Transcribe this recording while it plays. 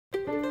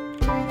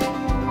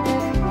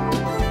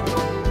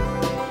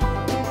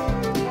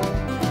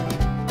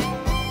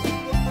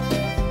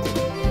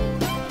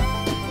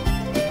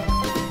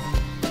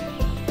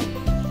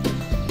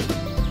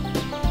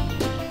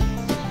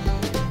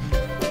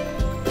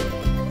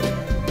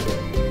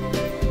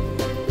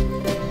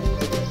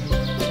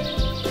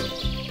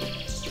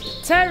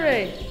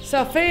Terry,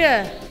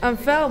 Sophia and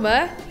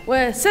Thelma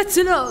were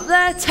setting up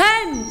their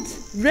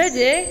tent,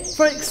 ready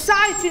for an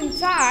exciting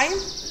time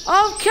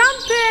of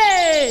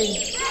camping.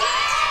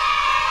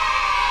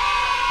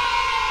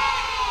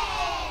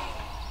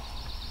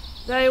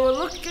 They were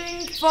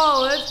looking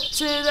forward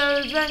to their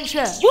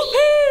adventure.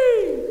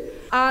 Whoopee!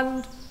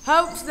 And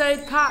hoped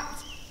they'd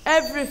packed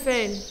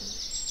everything.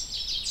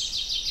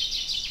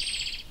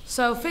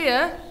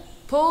 Sophia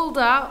pulled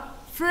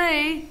out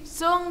 3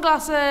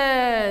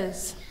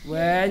 sunglasses.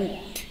 When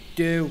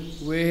do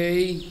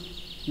we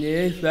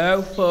need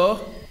those for?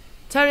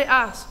 Terry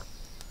asked.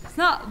 It's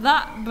not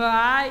that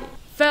bright,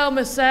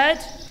 Thelma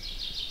said.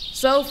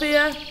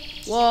 Sophia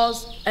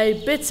was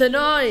a bit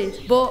annoyed,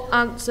 but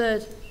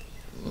answered,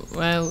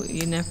 well,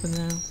 you never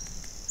know.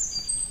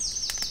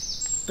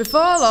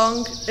 Before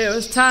long, it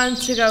was time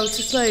to go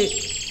to sleep.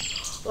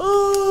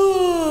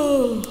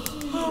 Oh.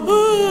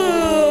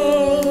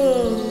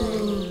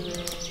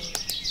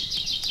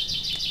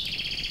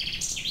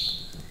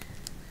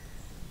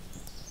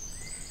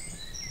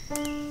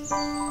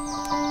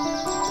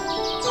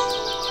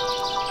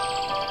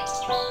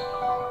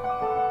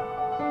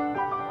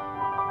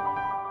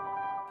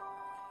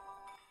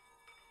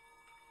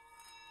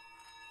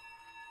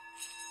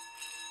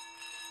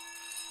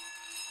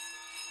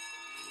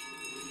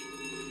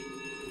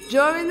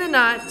 During the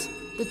night,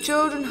 the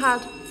children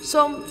had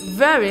some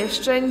very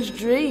strange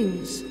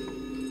dreams.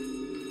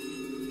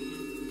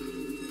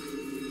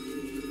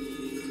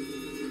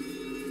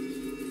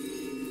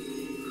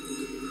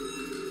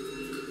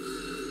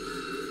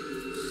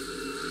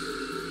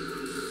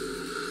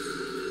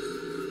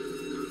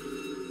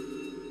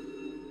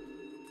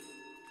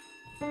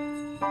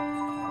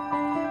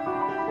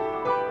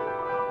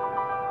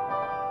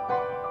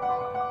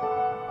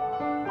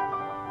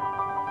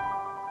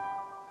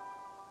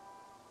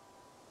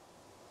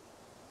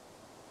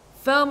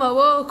 Thelma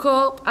woke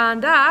up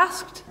and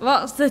asked,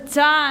 What's the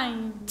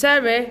time?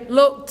 Terry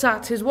looked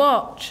at his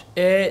watch.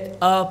 It's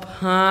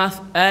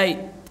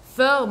 8:30.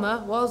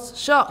 Thelma was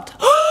shocked,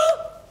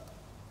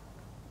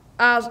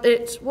 as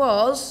it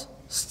was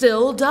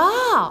still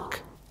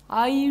dark.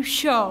 Are you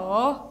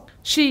sure?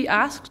 She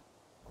asked.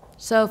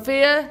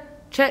 Sophia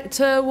checked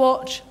her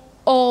watch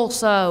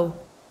also.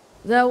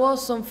 There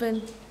was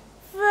something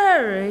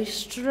very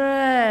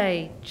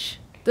strange.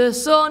 The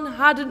sun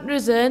hadn't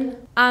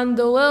risen and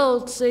the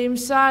world seemed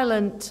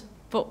silent.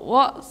 But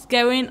what's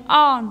going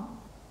on?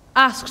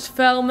 Asked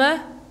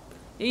Thelma.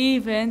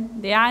 Even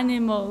the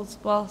animals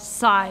were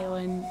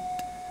silent.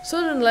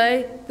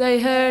 Suddenly they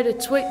heard a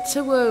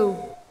twit-to-woo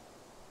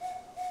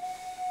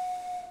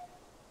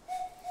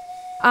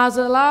as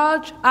a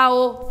large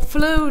owl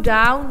flew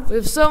down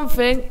with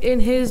something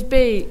in his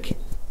beak.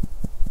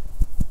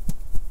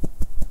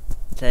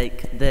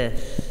 Take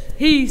this.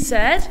 He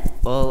said,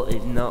 All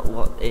is not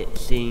what it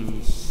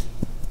seems.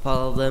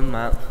 Follow the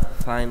map,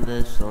 find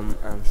the sun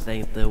and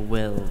save the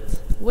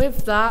world.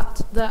 With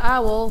that, the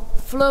owl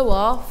flew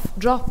off,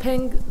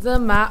 dropping the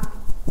map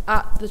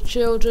at the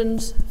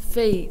children's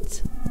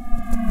feet.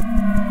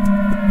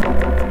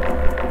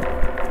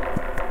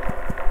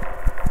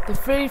 The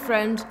 3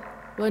 friends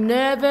were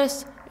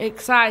nervous,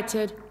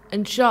 excited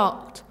and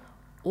shocked.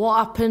 What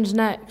happened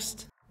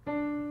next?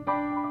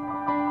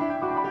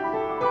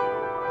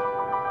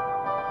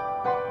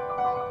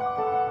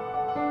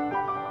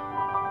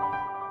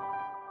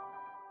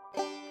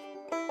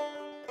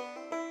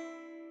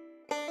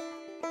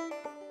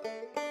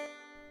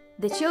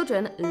 The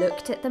children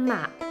looked at the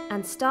map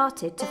and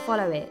started to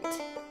follow it.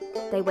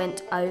 They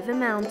went over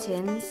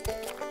mountains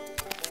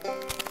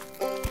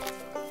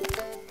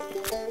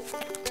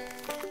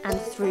and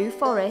through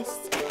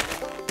forests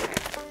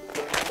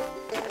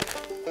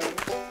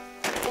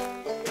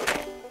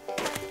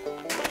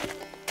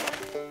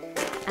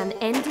and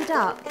ended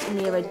up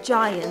near a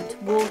giant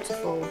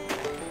waterfall.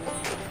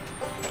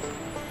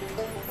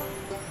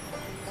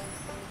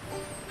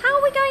 How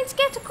are we going to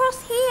get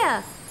across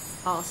here?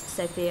 Asked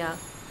Sophia.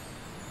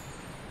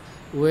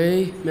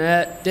 We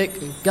met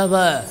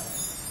together,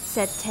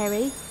 Said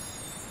Terry.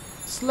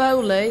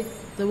 Slowly,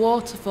 the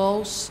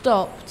waterfall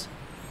stopped.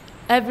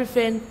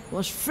 Everything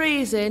was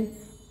freezing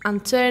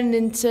and turning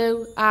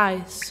into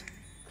ice.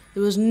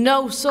 There was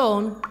no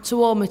sun to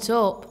warm it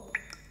up.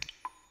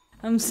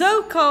 I'm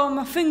so cold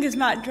my fingers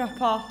might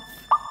drop off,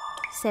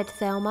 Said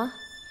Thelma.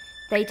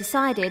 They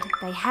decided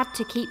they had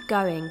to keep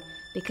going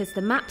because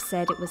the map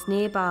said it was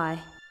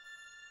nearby.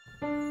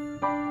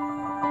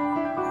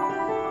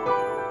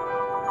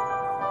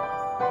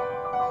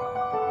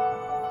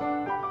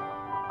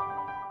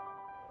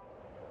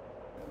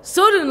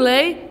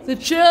 Suddenly, the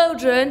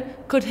children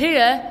could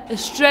hear a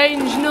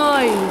strange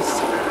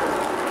noise.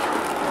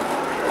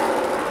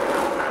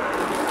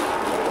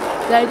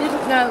 They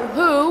didn't know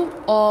who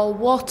or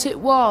what it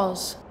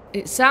was.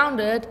 It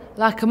sounded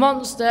like a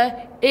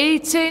monster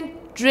eating,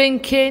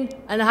 drinking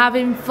and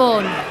having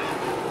fun.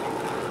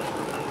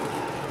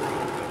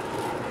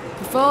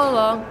 Before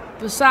long,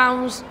 the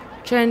sounds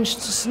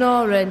changed to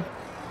snoring,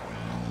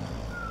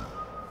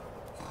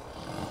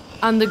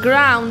 and the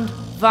ground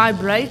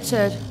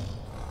vibrated.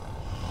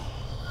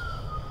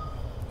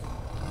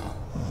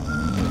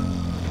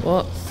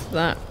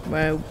 that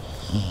rope?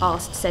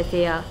 asked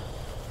Sophia.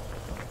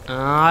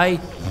 I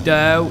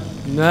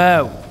don't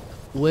know.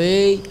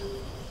 We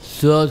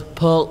should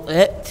pull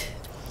it.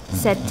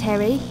 Said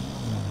Terry.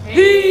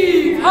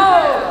 Heave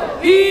ho!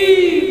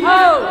 Heave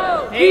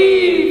ho!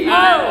 Heave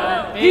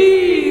ho!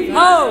 Heave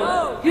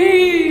ho!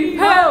 Heave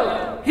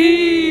ho!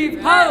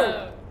 Heave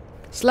ho!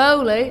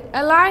 Slowly,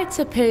 a light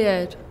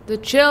appeared. The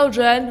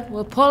children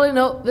were pulling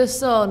up the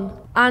sun,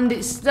 and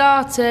it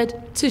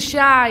started to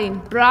shine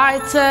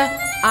brighter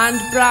and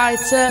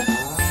brighter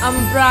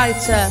and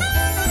brighter.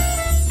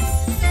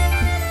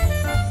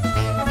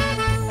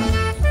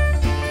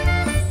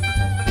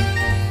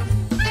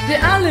 The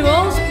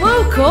animals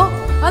woke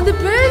up and the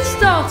birds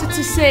started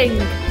to sing.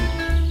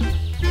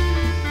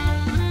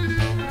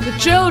 The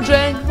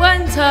children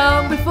went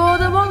home before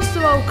the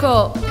monster woke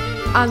up,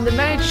 and they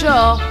made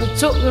sure they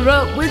took the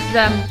rope with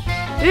them.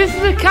 This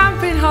is a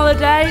camping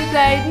holiday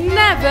they'd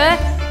never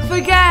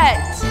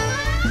forget.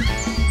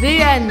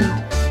 The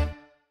end.